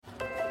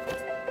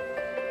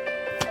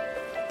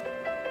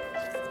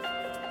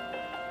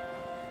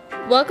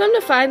Welcome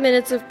to 5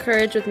 Minutes of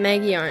Courage with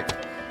Maggie Arndt.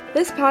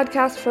 This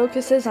podcast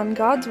focuses on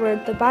God's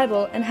Word, the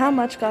Bible, and how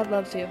much God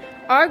loves you.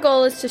 Our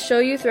goal is to show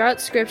you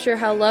throughout Scripture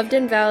how loved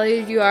and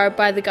valued you are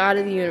by the God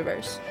of the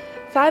universe.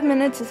 5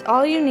 minutes is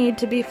all you need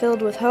to be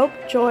filled with hope,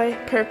 joy,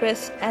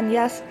 purpose, and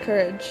yes,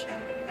 courage.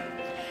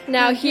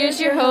 Now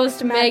here's your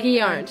host,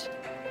 Maggie Arndt.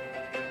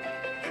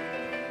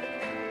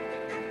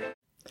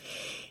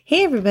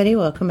 Hey everybody,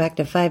 welcome back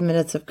to 5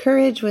 Minutes of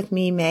Courage with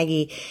me,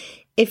 Maggie.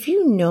 If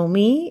you know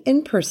me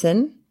in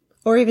person,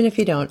 or even if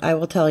you don't, I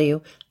will tell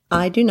you,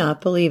 I do not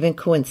believe in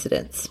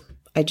coincidence.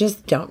 I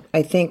just don't.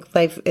 I think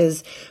life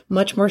is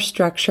much more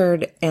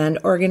structured and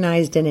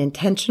organized and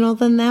intentional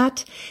than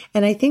that.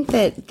 And I think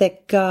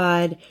that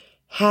God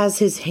has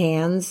his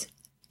hands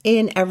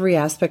in every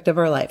aspect of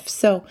our life.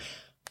 So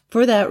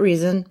for that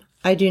reason,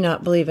 I do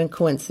not believe in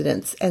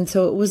coincidence. And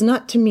so it was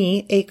not to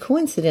me a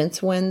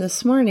coincidence when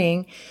this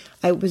morning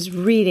I was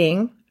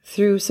reading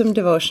through some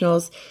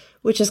devotionals,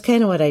 which is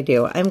kind of what I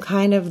do. I'm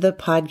kind of the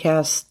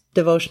podcast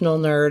devotional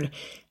nerd,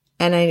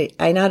 and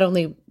I not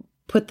only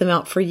put them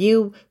out for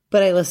you,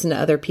 but I listen to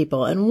other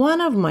people. And one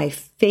of my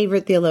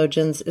favorite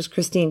theologians is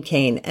Christine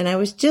Caine. And I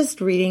was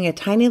just reading a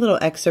tiny little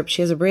excerpt.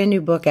 She has a brand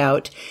new book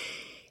out.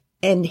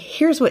 And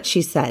here's what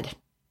she said.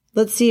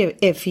 Let's see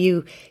if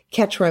you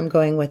catch where I'm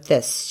going with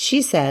this.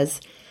 She says,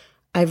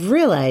 I've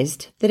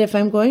realized that if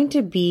I'm going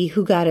to be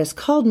who God has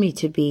called me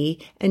to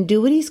be and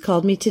do what he's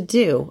called me to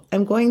do,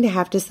 I'm going to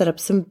have to set up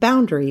some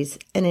boundaries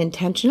and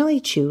intentionally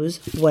choose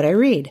what I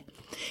read.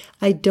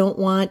 I don't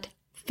want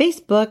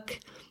Facebook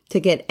to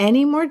get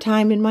any more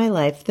time in my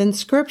life than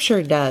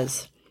Scripture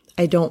does.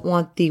 I don't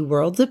want the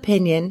world's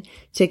opinion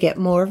to get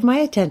more of my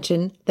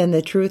attention than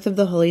the truth of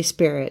the Holy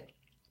Spirit.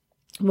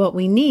 What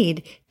we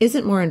need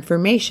isn't more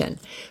information,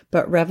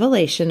 but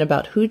revelation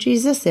about who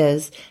Jesus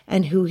is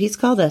and who he's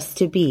called us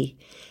to be.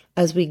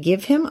 As we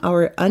give him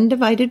our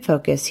undivided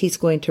focus, he's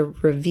going to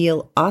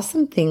reveal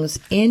awesome things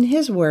in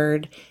his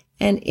word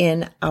and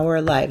in our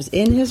lives,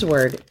 in his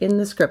word, in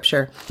the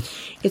Scripture.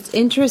 It's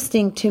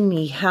interesting to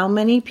me how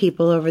many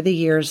people over the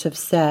years have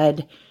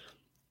said,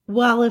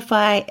 well, if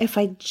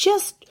I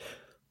just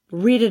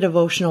read a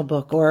devotional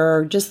book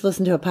or just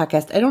listen to a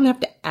podcast, I don't have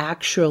to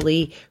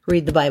actually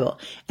read the Bible.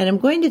 And I'm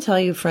going to tell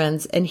you,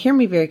 friends, and hear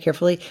me very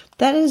carefully,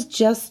 that is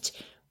just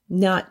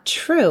not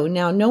true.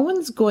 Now, no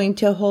one's going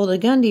to hold a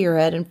gun to your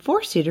head and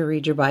force you to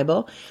read your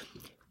Bible,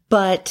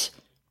 but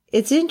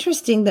it's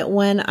interesting that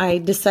when I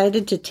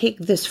decided to take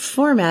this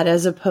format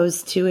as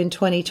opposed to in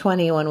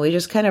 2020 when we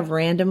just kind of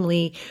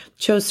randomly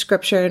chose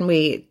Scripture and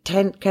we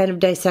kind of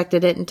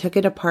dissected it and took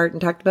it apart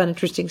and talked about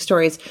interesting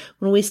stories,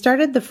 when we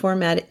started the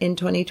format in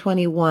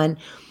 2021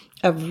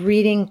 of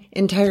reading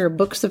entire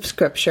books of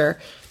Scripture,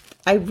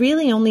 I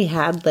really only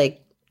had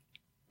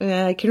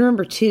I can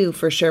remember 2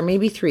 for sure,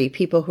 maybe 3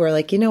 people who are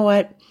like, you know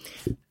what?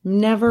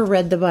 Never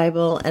read the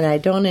Bible and I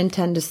don't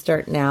intend to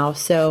start now.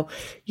 So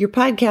your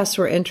podcasts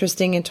were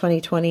interesting in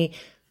 2020,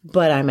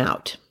 but I'm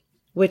out,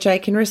 which I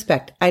can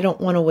respect. I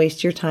don't want to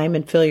waste your time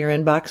and fill your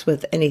inbox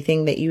with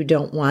anything that you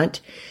don't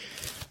want.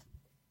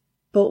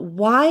 But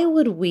why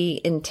would we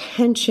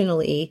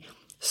intentionally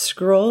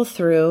scroll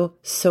through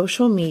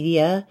social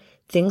media,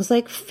 things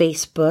like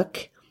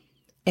Facebook,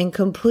 and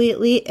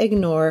completely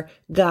ignore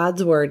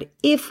God's word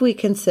if we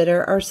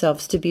consider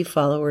ourselves to be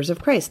followers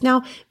of Christ?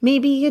 Now,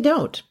 maybe you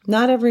don't.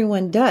 Not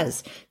everyone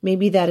does.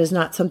 Maybe that is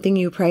not something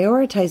you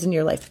prioritize in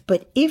your life.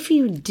 But if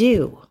you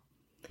do,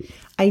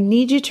 I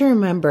need you to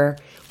remember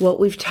what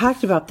we've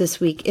talked about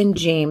this week in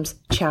James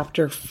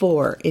chapter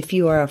 4. If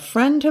you are a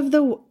friend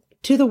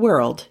to the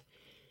world,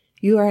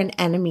 you are an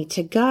enemy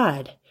to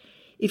God.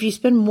 If you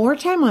spend more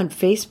time on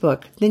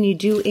Facebook than you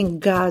do in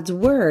God's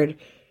word,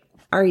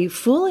 are you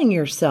fooling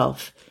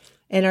yourself?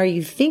 And are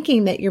you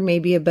thinking that you're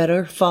maybe a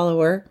better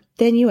follower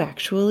than you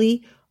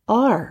actually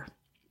are?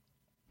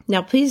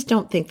 Now, please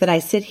don't think that I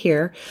sit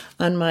here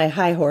on my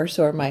high horse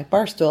or my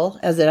bar stool,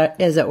 as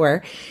it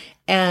were,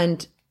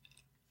 and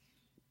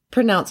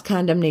pronounce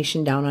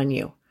condemnation down on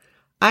you.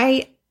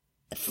 I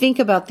think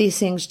about these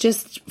things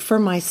just for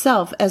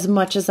myself as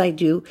much as I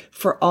do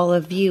for all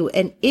of you.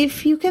 And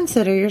if you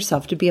consider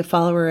yourself to be a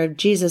follower of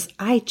Jesus,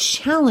 I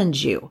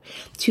challenge you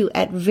to,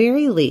 at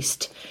very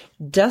least,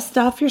 dust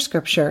off your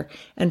Scripture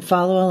and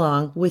follow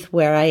along with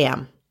where I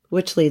am,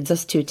 which leads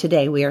us to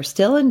today. We are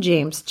still in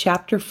James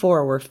chapter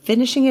 4. We're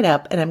finishing it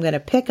up, and I'm going to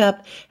pick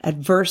up at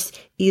verse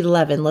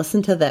 11.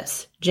 Listen to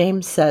this.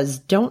 James says,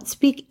 don't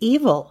speak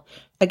evil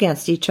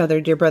against each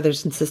other, dear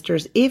brothers and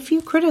sisters. If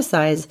you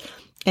criticize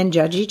and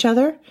judge each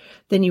other,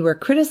 then you are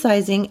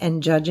criticizing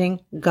and judging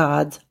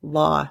God's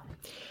law.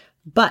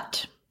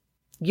 But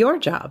your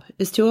job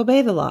is to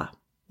obey the law,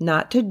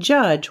 not to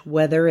judge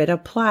whether it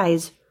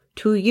applies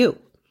to you.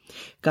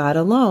 God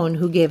alone,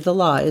 who gave the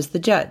law, is the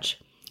judge.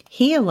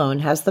 He alone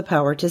has the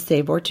power to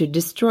save or to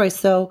destroy.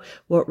 So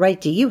what right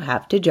do you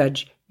have to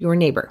judge your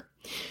neighbor?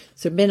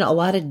 So there's been a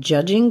lot of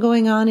judging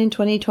going on in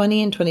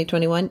 2020 and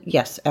 2021.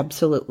 Yes,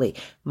 absolutely.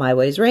 My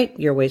way's right,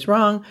 your way's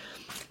wrong.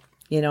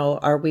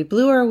 Are we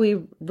blue? Are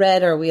we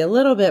red? Are we a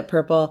little bit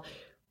purple?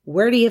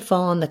 where do you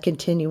fall on the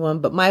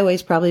continuum? But my way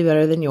is probably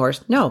better than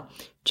yours. No,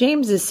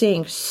 James is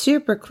saying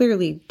super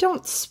clearly,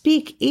 don't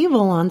speak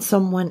evil on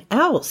someone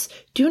else.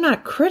 Do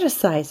not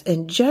criticize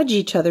and judge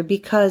each other,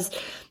 because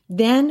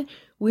then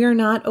we're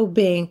not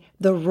obeying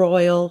the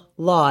royal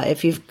law.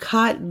 If you've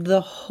caught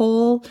the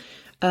whole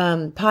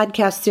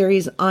podcast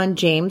series on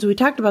James, we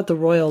talked about the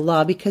royal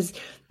law because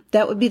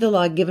that would be the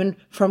law given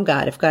from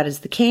God. If God is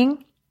the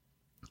king,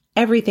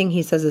 everything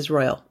he says is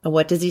royal. And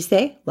what does he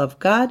say? Love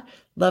God,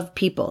 love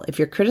people. If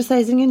you're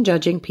criticizing and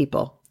judging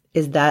people,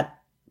 is that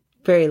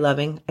very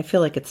loving? I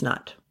feel like it's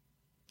not.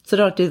 So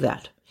don't do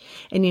that.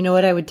 And you know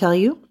what I would tell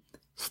you?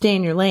 Stay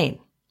in your lane.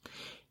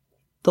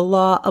 The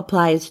law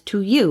applies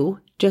to you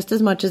just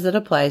as much as it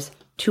applies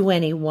to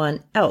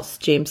anyone else.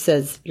 James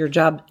says your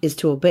job is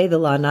to obey the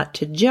law, not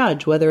to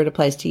judge whether it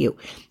applies to you.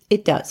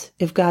 It does.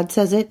 If God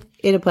says it,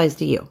 it applies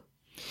to you.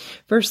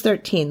 Verse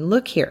 13,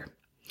 look here.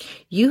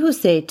 You who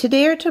say,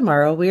 today or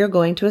tomorrow we are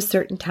going to a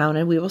certain town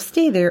and we will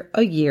stay there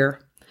a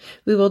year.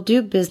 We will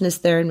do business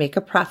there and make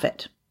a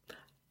profit.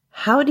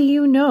 How do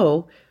you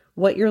know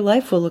what your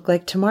life will look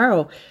like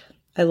tomorrow?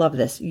 I love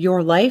this.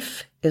 Your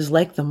life is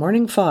like the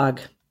morning fog.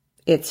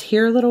 It's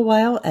here a little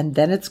while and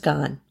then it's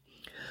gone.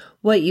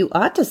 What you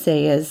ought to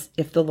say is,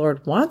 if the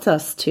Lord wants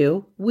us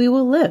to, we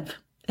will live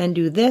and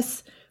do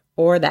this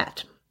or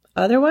that.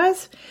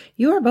 Otherwise,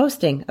 you are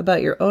boasting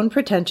about your own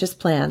pretentious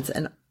plans,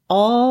 and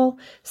all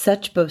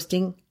such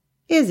boasting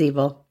is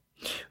evil.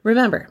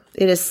 Remember,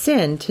 it is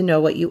sin to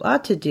know what you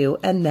ought to do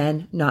and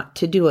then not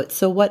to do it.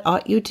 So what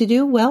ought you to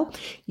do? Well,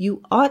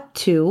 you ought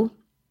to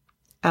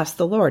ask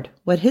the Lord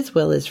what his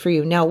will is for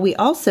you. Now, we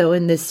also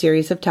in this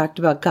series have talked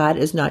about God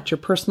is not your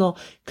personal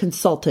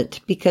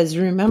consultant, because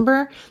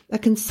remember, a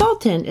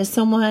consultant is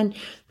someone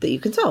that you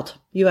consult.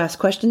 You ask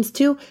questions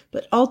to,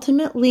 but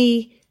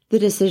ultimately the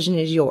decision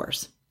is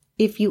yours.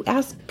 If you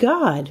ask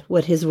God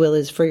what his will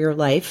is for your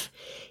life,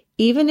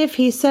 even if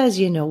he says,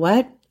 you know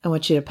what, I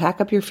want you to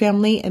pack up your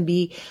family and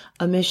be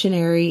a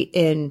missionary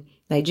in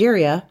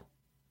Nigeria,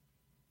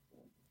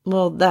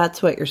 well,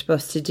 that's what you're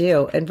supposed to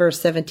do. In verse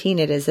 17,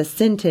 it is a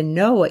sin to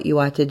know what you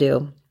ought to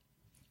do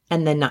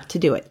and then not to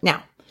do it.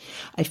 Now,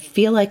 I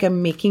feel like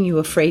I'm making you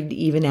afraid to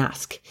even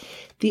ask.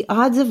 The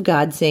odds of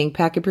God saying,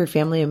 pack up your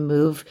family and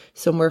move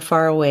somewhere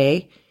far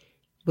away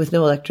with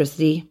no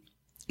electricity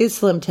is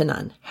slim to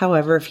none.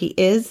 However, if he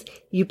is,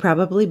 you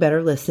probably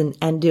better listen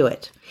and do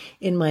it.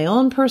 In my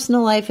own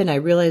personal life, and I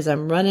realize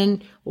I'm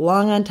running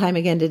long on time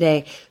again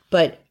today,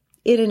 but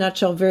in a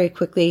nutshell, very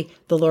quickly,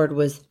 the Lord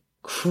was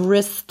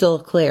crystal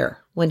clear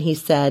when he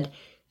said,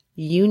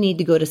 you need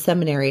to go to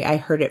seminary. I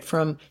heard it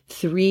from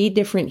 3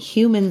 different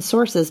human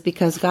sources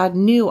because God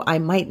knew I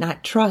might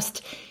not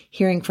trust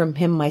hearing from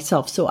him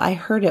myself. So I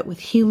heard it with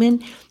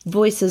human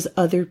voices,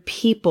 other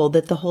people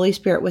that the Holy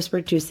Spirit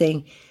whispered to,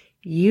 saying,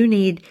 you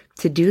need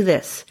to do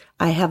this.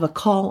 I have a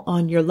call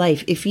on your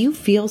life. If you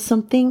feel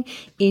something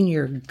in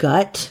your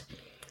gut,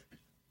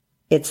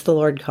 it's the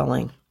Lord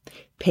calling.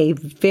 Pay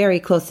very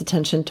close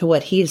attention to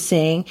what he is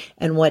saying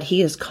and what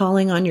he is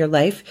calling on your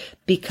life,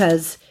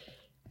 because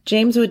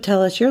James would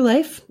tell us your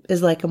life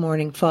is like a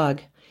morning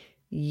fog.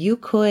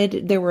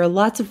 There were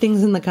lots of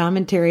things in the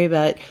commentary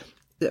about,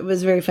 it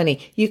was very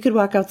funny. You could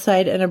walk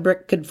outside and a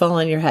brick could fall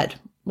on your head.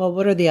 Well,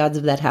 what are the odds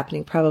of that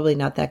happening? Probably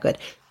not that good.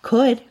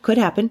 Could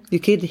happen. You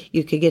could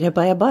get hit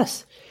by a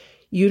bus.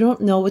 You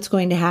don't know what's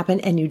going to happen,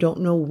 and you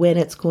don't know when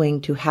it's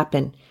going to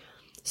happen.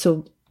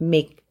 So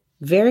make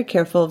very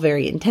careful,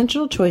 very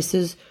intentional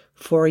choices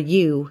for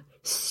you.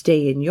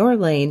 Stay in your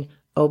lane,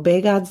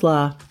 obey God's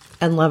law,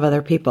 and love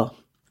other people.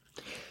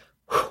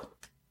 Whew.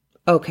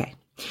 Okay.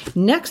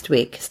 Next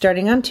week,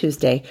 starting on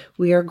Tuesday,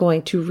 we are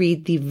going to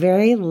read the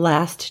very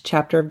last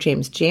chapter of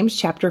James, James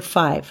chapter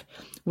 5,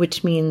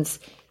 which means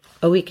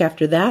a week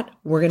after that,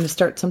 we're going to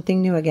start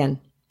something new again.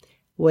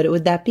 What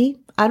would that be?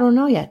 I don't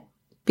know yet,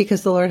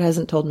 because the Lord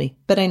hasn't told me,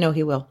 but I know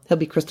he will. He'll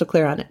be crystal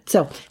clear on it.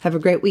 So have a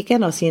great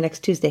weekend. I'll see you next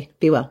Tuesday.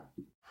 Be well.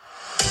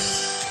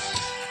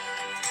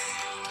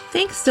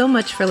 Thanks so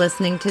much for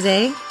listening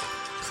today.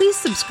 Please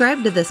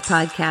subscribe to this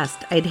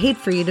podcast. I'd hate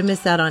for you to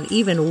miss out on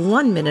even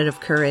 1 minute of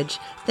courage.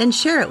 Then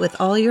share it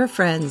with all your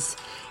friends.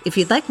 If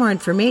you'd like more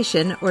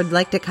information or would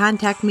like to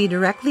contact me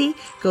directly,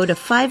 go to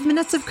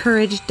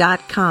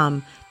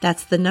 5minutesofcourage.com.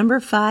 That's the number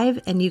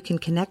 5, and you can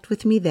connect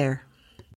with me there.